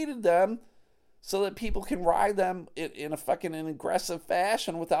created them so that people can ride them in a fucking an aggressive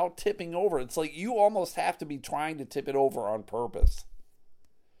fashion without tipping over. It's like you almost have to be trying to tip it over on purpose.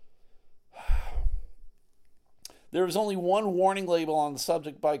 There is only one warning label on the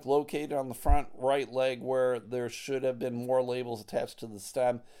subject bike located on the front right leg, where there should have been more labels attached to the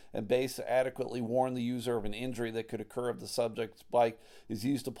stem and base to adequately warn the user of an injury that could occur if the subject's bike is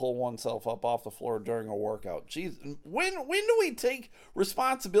used to pull oneself up off the floor during a workout. Jeez, when do we take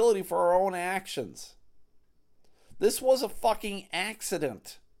responsibility for our own actions? This was a fucking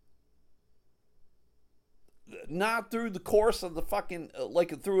accident. Not through the course of the fucking,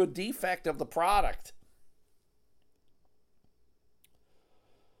 like through a defect of the product.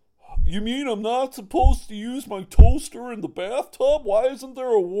 You mean I'm not supposed to use my toaster in the bathtub? Why isn't there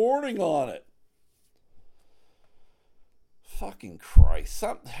a warning on it? Fucking Christ.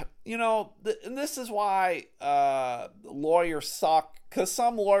 And this is why lawyers suck. Because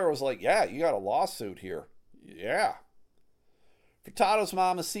some lawyer was like, yeah, you got a lawsuit here. Yeah. Furtado's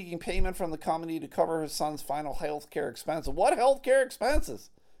mom is seeking payment from the company to cover his son's final health care expenses. What health care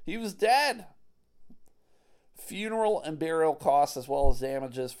expenses? He was dead. Funeral and burial costs, as well as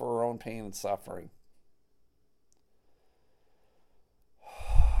damages for her own pain and suffering.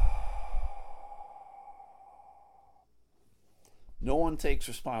 No one takes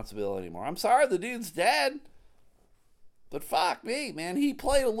responsibility anymore. I'm sorry the dude's dead, but fuck me, man. He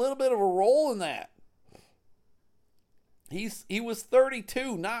played a little bit of a role in that. He was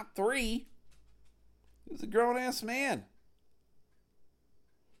 32, not 3. He's a grown-ass man.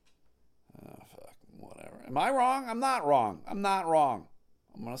 Oh, fuck. Whatever. Am I wrong? I'm not wrong. I'm not wrong.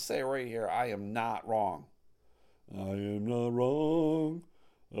 I'm going to say it right here. I am not wrong. I am not wrong.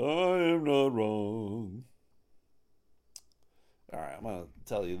 I am not wrong. All right, I'm going to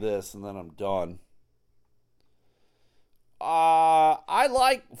tell you this, and then I'm done. I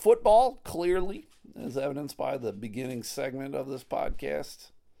like football, clearly, as evidenced by the beginning segment of this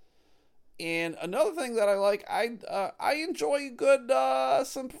podcast. And another thing that I like, I enjoy good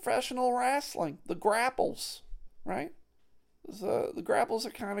some professional wrestling, the grapples, right? The grapples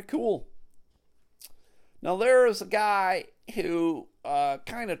are kind of cool. Now there is a guy who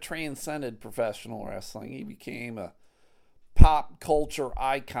kind of transcended professional wrestling. He became a pop culture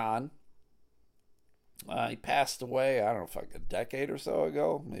icon. He passed away, I don't know, if like a decade or so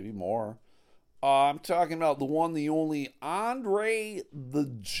ago, maybe more. I'm talking about the one, the only Andre the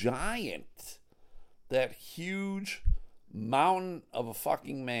Giant. That huge mountain of a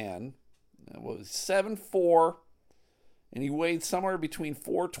fucking man. It was 7'4", and he weighed somewhere between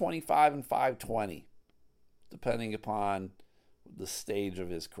 425 and 520, depending upon the stage of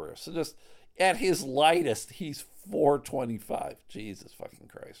his career. So just at his lightest, he's 425. Jesus fucking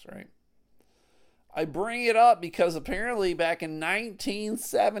Christ, right? I bring it up because apparently back in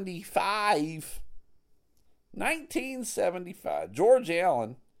 1975, George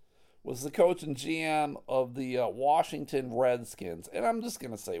Allen was the coach and GM of the Washington Redskins. And I'm just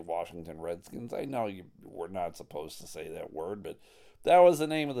going to say Washington Redskins. I know we're not supposed to say that word, but that was the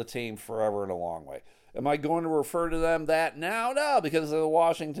name of the team forever and a long way. Am I going to refer to them that now? No, because they're the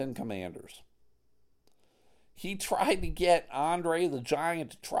Washington Commanders. He tried to get Andre the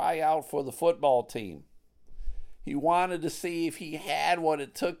Giant to try out for the football team. He wanted to see if he had what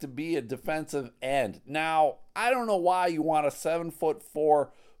it took to be a defensive end. Now, I don't know why you want a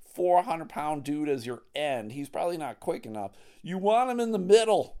 7'4", 400-pound dude as your end. He's probably not quick enough. You want him in the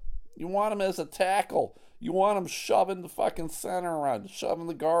middle. You want him as a tackle. You want him shoving the fucking center around, shoving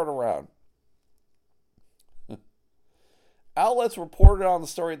the guard around. Outlets reported on the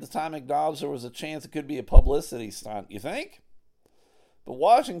story at the time acknowledged there was a chance it could be a publicity stunt. You think? But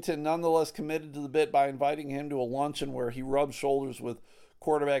Washington nonetheless committed to the bit by inviting him to a luncheon where he rubbed shoulders with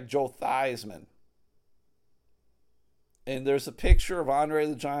quarterback Joe Theismann. And there's a picture of Andre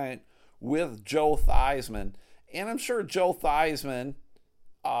the Giant with Joe Theismann. And I'm sure Joe Theismann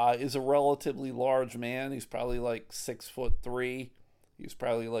is a relatively large man. He's probably like 6'3". He's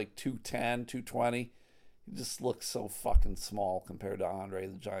probably like 210, 220. He just looks so fucking small compared to Andre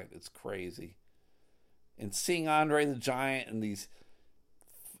the Giant. It's crazy. And seeing Andre the Giant in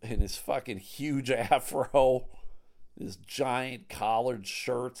his fucking huge afro, his giant collared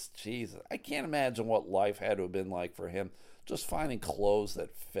shirts, Jesus, I can't imagine what life had to have been like for him. Just finding clothes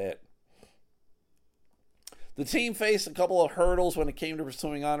that fit. The team faced a couple of hurdles when it came to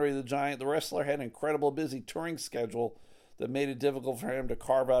pursuing Andre the Giant. The wrestler had an incredible busy touring schedule that made it difficult for him to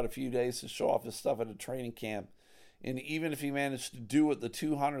carve out a few days to show off his stuff at a training camp. And even if he managed to do it, the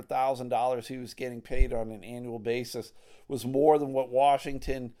 $200,000 he was getting paid on an annual basis was more than what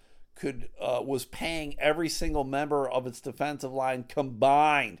Washington was paying every single member of its defensive line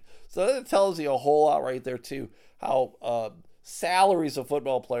combined. So that tells you a whole lot right there, too, how salaries of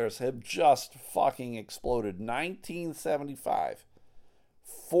football players have just fucking exploded. 1975.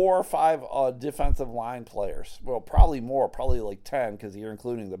 4 or 5 defensive line players, well, probably more, probably like 10 because you're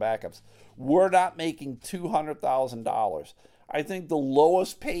including the backups, we're not making $200,000. I think the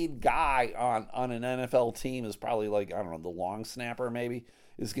lowest paid guy on an NFL team is probably like, I don't know, the long snapper maybe,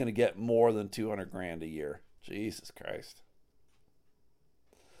 is going to get more than $200,000 a year. Jesus Christ.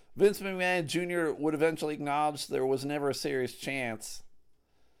 Vince McMahon Jr. would eventually acknowledge there was never a serious chance.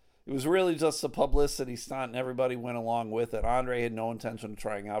 It was really just a publicity stunt, and everybody went along with it. Andre had no intention of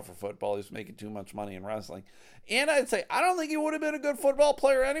trying out for football. He was making too much money in wrestling. And I'd say, I don't think he would have been a good football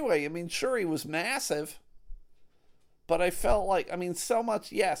player anyway. I mean, sure, he was massive. But I felt like, I mean, so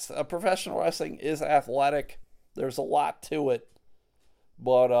much, yes, professional wrestling is athletic. There's a lot to it.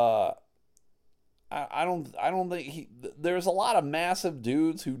 But I don't think there's a lot of massive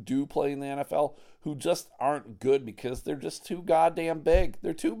dudes who do play in the NFL who just aren't good because they're just too goddamn big.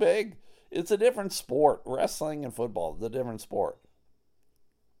 They're too big. It's a different sport. Wrestling and football is a different sport.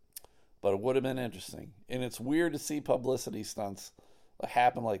 But it would have been interesting. And it's weird to see publicity stunts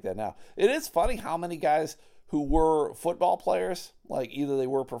happen like that now. It is funny how many guys who were football players, like either they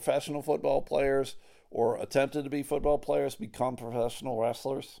were professional football players or attempted to be football players, become professional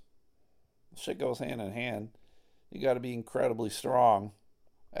wrestlers. Shit goes hand in hand. You got to be incredibly strong,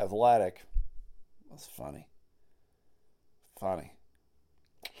 athletic. That's funny. All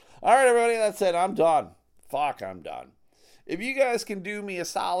right, everybody, that's it. I'm done. Fuck, I'm done. If you guys can do me a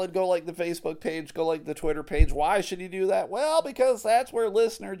solid, go like the Facebook page, go like the Twitter page. Why should you do that? Well, because that's where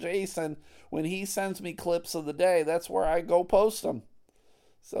listener Jason, when he sends me clips of the day, that's where I go post them.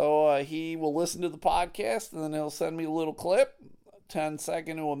 So he will listen to the podcast, and then he'll send me a little clip,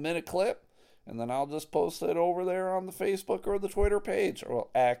 10-second to a minute clip, and then I'll just post it over there on the Facebook or the Twitter page, or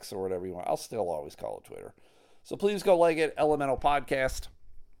X or whatever you want. I'll still always call it Twitter. So please go like it, Elemental Podcast.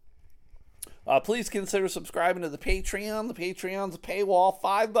 Please consider subscribing to the Patreon. The Patreon's a paywall.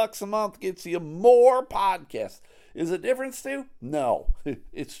 $5 a month gets you more podcasts. Is it different, Stu? No,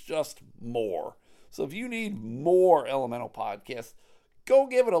 it's just more. So if you need more Elemental Podcasts, go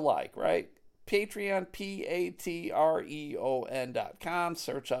give it a like, right? Patreon, Patreon.com.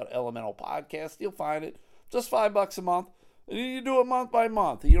 Search out Elemental Podcast. You'll find it. Just $5 a month. You do it month by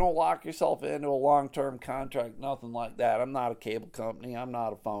month. You don't lock yourself into a long-term contract, nothing like that. I'm not a cable company. I'm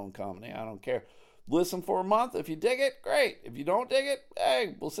not a phone company. I don't care. Listen for a month. If you dig it, great. If you don't dig it,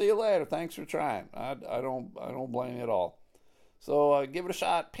 hey, we'll see you later. Thanks for trying. I don't blame you at all. So give it a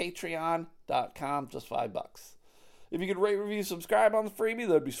shot. Patreon.com, just $5. If you could rate, review, subscribe on the freebie,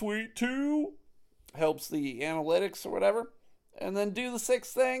 that'd be sweet too. Helps the analytics or whatever. And then do the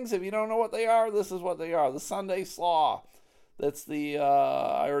 6 things. If you don't know what they are, this is what they are. The Sunday Slaw. That's the,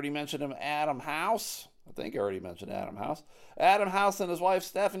 I already mentioned him, Adam House. I think I already mentioned Adam House. Adam House and his wife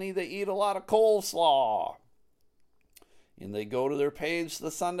Stephanie, they eat a lot of coleslaw. And they go to their page,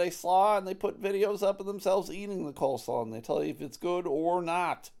 The Sunday Slaw, and they put videos up of themselves eating the coleslaw, and they tell you if it's good or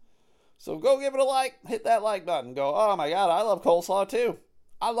not. So go give it a like, hit that like button. Go, oh my God, I love coleslaw too.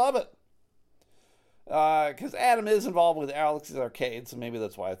 I love it. Because Adam is involved with Alex's Arcade, so maybe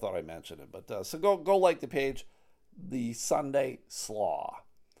that's why I thought I mentioned it. But so go like the page, The Sunday Slaw.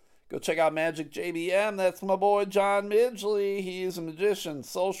 Go check out Magic JBM. That's my boy John Midgley. He is a magician,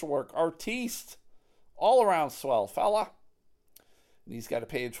 social work, artiste, all around swell fella. And he's got a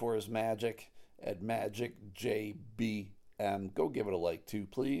page for his magic at Magic JBM. Go give it a like too,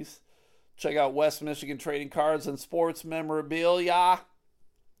 please. Check out West Michigan Trading Cards and Sports Memorabilia.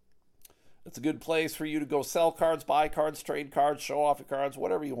 It's a good place for you to go sell cards, buy cards, trade cards, show off your cards,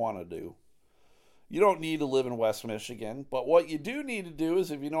 whatever you want to do. You don't need to live in West Michigan, but what you do need to do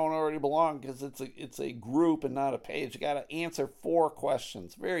is, if you don't already belong, because it's a group and not a page, you got to answer 4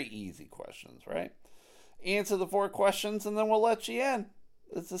 questions. Very easy questions, right? Answer the 4 questions, and then we'll let you in.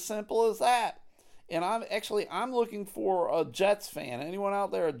 It's as simple as that. And I'm looking for a Jets fan. Anyone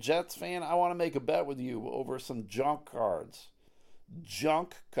out there a Jets fan? I want to make a bet with you over some junk cards.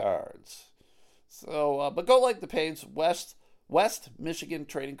 Junk cards. So, but go like the page, West Michigan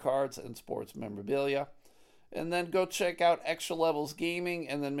Trading Cards and Sports Memorabilia. And then go check out Extra Levels Gaming,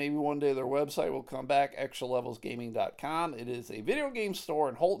 and then maybe one day their website will come back, extralevelsgaming.com. It is a video game store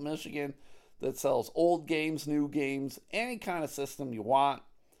in Holt, Michigan that sells old games, new games, any kind of system you want.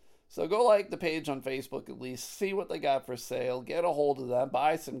 So go like the page on Facebook at least, see what they got for sale, get a hold of them,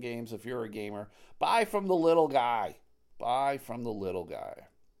 buy some games if you're a gamer. Buy from the little guy. Buy from the little guy.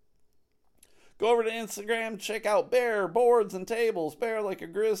 Go over to Instagram, check out Bear Boards and Tables. Bear like a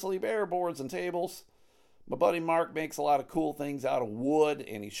grizzly bear, boards and tables. My buddy Mark makes a lot of cool things out of wood,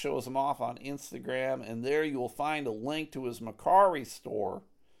 and he shows them off on Instagram. And there you will find a link to his Macari store.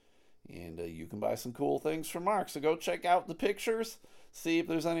 And you can buy some cool things from Mark. So go check out the pictures, see if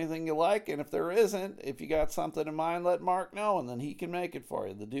there's anything you like. And if there isn't, if you got something in mind, let Mark know, and then he can make it for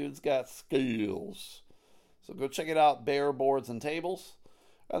you. The dude's got skills. So go check it out, Bear Boards and Tables.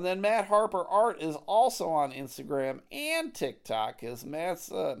 And then Matt Harper Art is also on Instagram and TikTok. As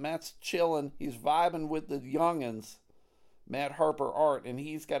Matt's chilling, he's vibing with the youngins. Matt Harper Art, and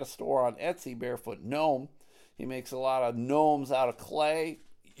he's got a store on Etsy, Barefoot Gnome. He makes a lot of gnomes out of clay,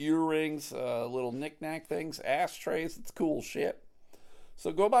 earrings, little knick-knack things, ashtrays. It's cool shit.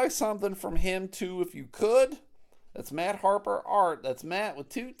 So go buy something from him too if you could. That's Matt Harper Art. That's Matt with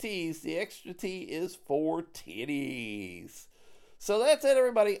 2 T's. The extra T is for titties. So that's it,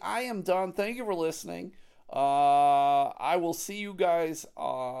 everybody. I am done. Thank you for listening. I will see you guys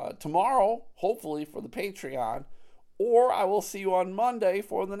tomorrow, hopefully, for the Patreon. Or I will see you on Monday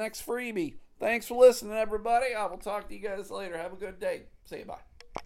for the next freebie. Thanks for listening, everybody. I will talk to you guys later. Have a good day. Say bye.